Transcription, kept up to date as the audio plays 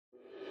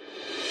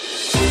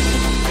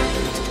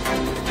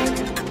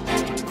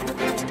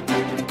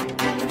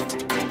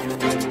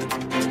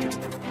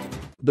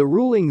The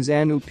ruling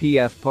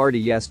ZANU-PF party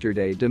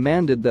yesterday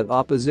demanded that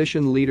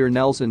opposition leader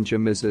Nelson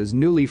Chamisa's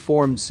newly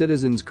formed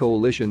Citizens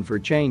Coalition for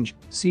Change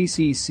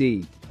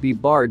 (CCC) be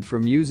barred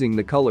from using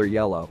the color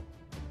yellow.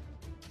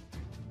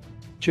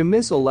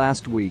 Chamisa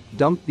last week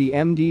dumped the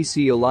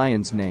MDC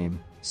alliance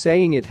name,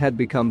 saying it had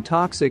become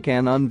toxic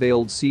and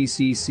unveiled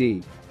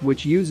CCC,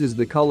 which uses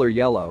the color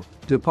yellow,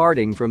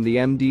 departing from the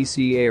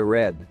MDCA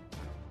red.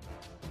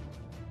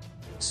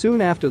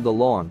 Soon after the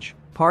launch,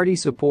 party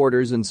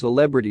supporters and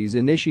celebrities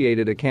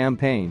initiated a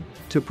campaign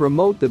to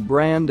promote the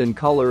brand and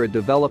color, a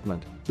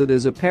development that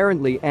has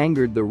apparently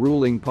angered the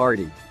ruling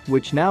party,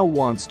 which now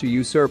wants to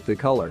usurp the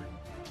color.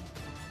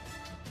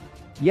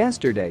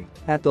 Yesterday,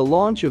 at the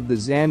launch of the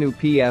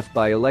ZANU-PF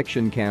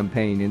by-election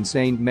campaign in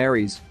St.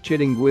 Mary's,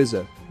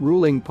 Chitungwiza,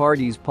 ruling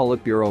party's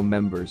Politburo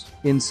members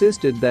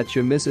insisted that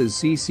Chamisa's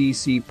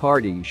CCC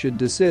party should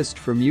desist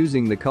from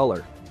using the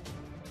color.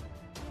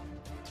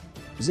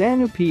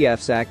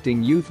 ZANU-PF's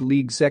acting Youth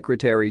League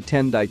Secretary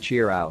Tendai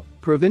Chirao,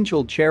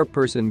 Provincial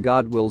Chairperson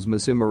Godwills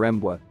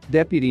Masimarembwa,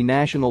 Deputy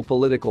National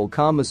Political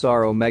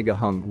Commissar Omega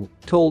Hung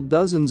told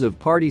dozens of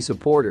party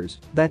supporters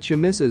that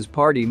Chamisa's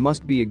party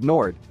must be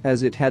ignored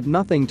as it had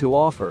nothing to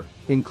offer,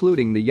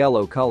 including the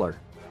yellow color.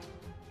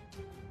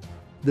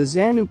 The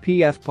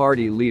ZANU-PF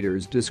party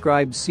leaders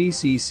described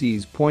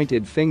CCC's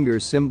pointed finger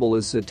symbol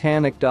as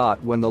satanic.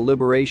 When the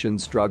liberation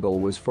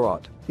struggle was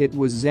fraught, it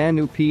was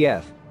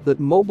ZANU-PF that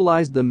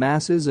mobilized the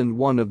masses, and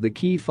one of the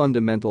key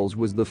fundamentals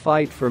was the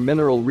fight for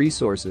mineral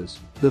resources,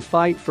 the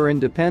fight for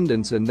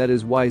independence, and that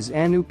is why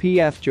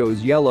ZANU-PF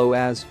chose yellow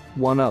as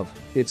one of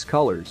its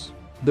colors.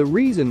 The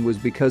reason was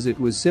because it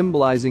was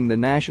symbolizing the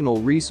national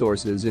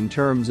resources in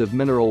terms of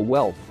mineral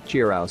wealth,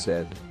 Chirao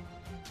said.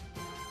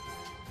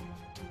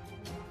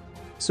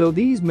 So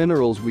these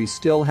minerals, we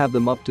still have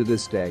them up to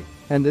this day,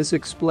 and this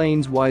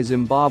explains why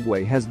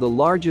Zimbabwe has the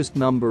largest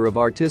number of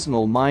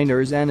artisanal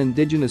miners and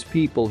indigenous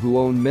people who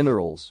own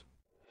minerals.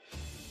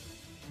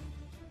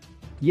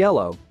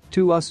 Yellow,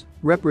 to us,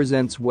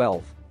 represents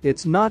wealth.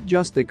 It's not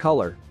just the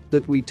color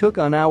that we took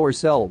on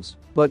ourselves,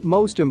 but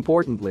most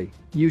importantly,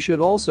 you should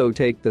also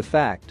take the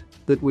fact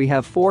that we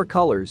have four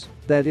colors,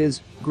 that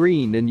is,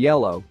 green and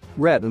yellow,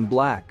 red and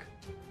black.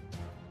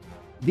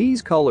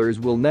 These colors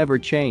will never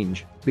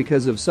change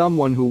because of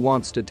someone who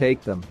wants to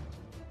take them.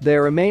 They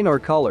remain our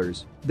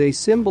colors, they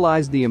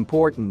symbolize the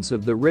importance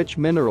of the rich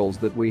minerals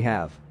that we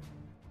have.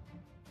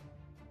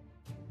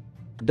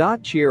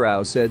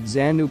 Chirao said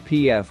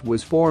ZANU-PF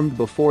was formed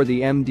before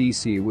the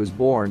MDC was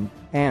born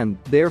and,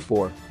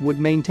 therefore, would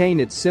maintain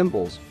its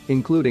symbols,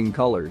 including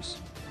colors.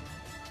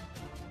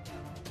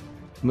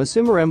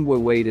 Masimarembwa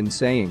weighed in,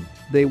 saying,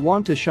 they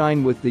want to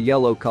shine with the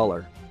yellow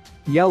color.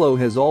 Yellow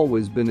has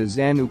always been a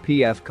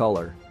ZANU-PF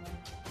color.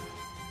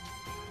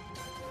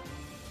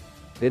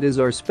 It is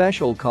our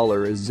special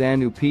color as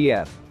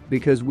ZANU-PF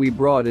because we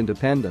brought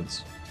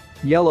independence.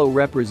 Yellow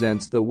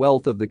represents the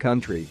wealth of the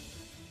country.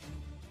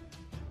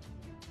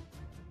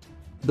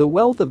 The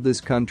wealth of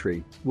this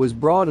country was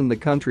brought in the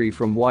country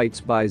from whites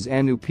by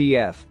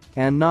ZANU-PF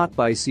and not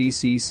by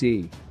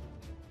CCC.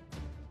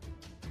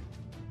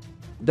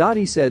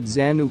 He said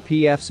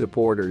ZANU-PF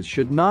supporters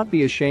should not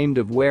be ashamed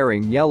of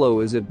wearing yellow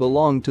as it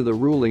belonged to the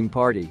ruling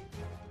party.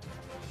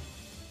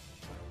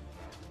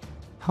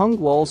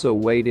 Hung also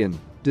weighed in,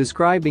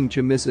 describing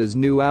Chamisa's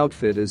new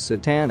outfit as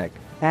satanic,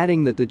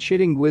 adding that the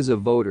Chitungwiza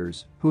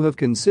voters, who have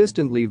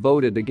consistently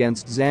voted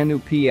against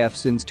ZANU-PF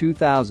since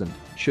 2000,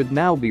 should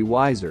now be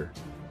wiser.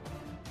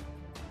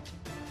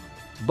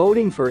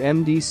 Voting for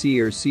MDC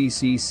or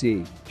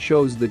CCC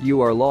shows that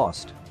you are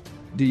lost.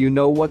 Do you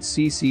know what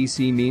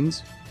CCC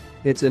means?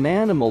 It's an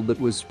animal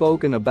that was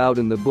spoken about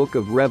in the Book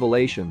of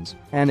Revelations,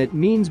 and it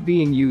means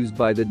being used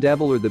by the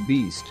devil or the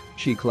beast,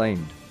 she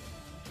claimed.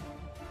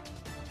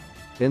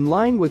 In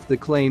line with the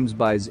claims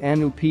by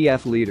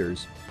ZANU-PF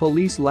leaders,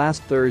 police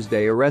last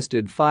Thursday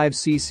arrested 5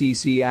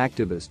 CCC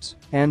activists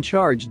and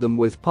charged them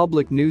with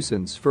public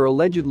nuisance for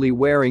allegedly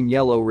wearing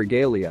yellow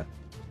regalia.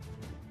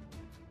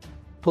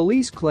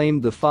 Police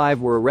claimed the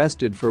 5 were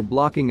arrested for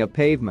blocking a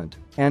pavement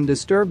and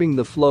disturbing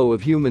the flow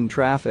of human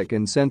traffic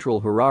in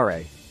central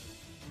Harare.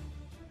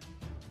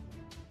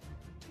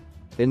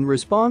 In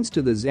response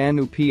to the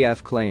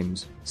ZANU-PF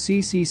claims,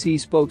 CCC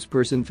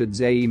spokesperson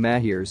Fadzai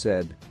Mahir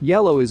said,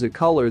 yellow is a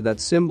color that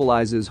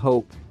symbolizes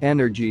hope,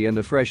 energy and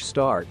a fresh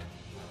start.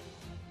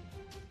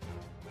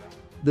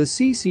 The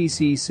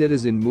CCC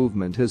citizen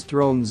movement has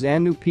thrown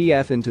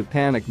ZANU-PF into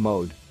panic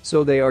mode,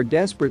 so they are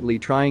desperately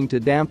trying to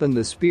dampen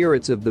the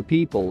spirits of the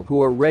people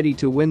who are ready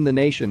to win the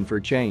nation for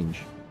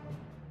change.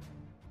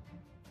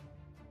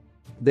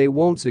 They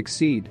won't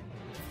succeed.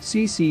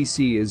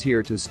 CCC is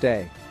here to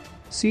stay.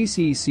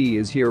 CCC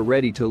is here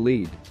ready to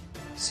lead.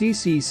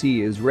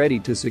 CCC is ready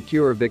to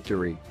secure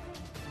victory.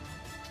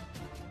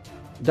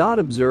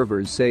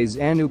 Observers say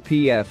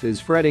ZANU-PF is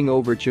fretting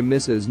over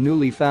Chamisa's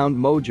newly found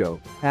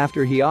mojo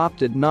after he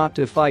opted not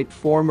to fight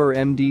former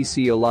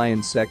MDC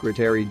Alliance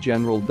Secretary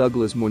General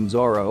Douglas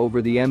Munzora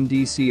over the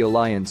MDC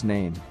Alliance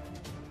name.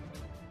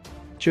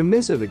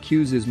 Chamisa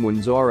accuses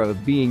Munzora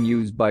of being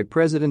used by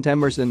President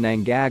Emerson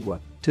Mnangagwa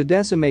to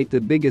decimate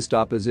the biggest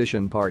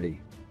opposition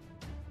party.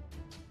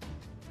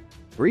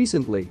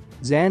 Recently,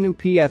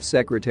 ZANU-PF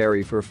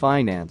Secretary for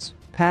Finance,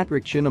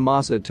 Patrick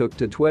Chamisa took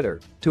to Twitter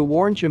to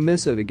warn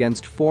Chamisa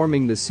against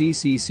forming the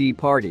CCC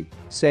party,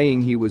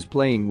 saying he was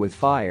playing with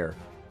fire.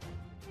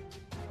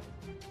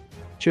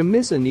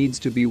 Chamisa needs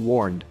to be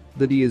warned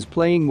that he is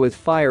playing with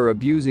fire,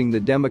 abusing the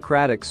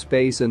democratic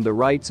space and the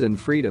rights and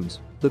freedoms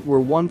that were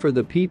won for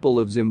the people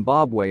of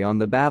Zimbabwe on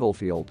the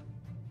battlefield.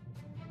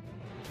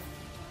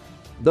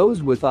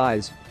 Those with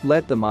eyes,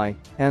 let them eye,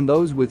 and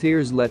those with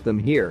ears let them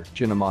hear,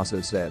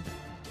 Chamisa said.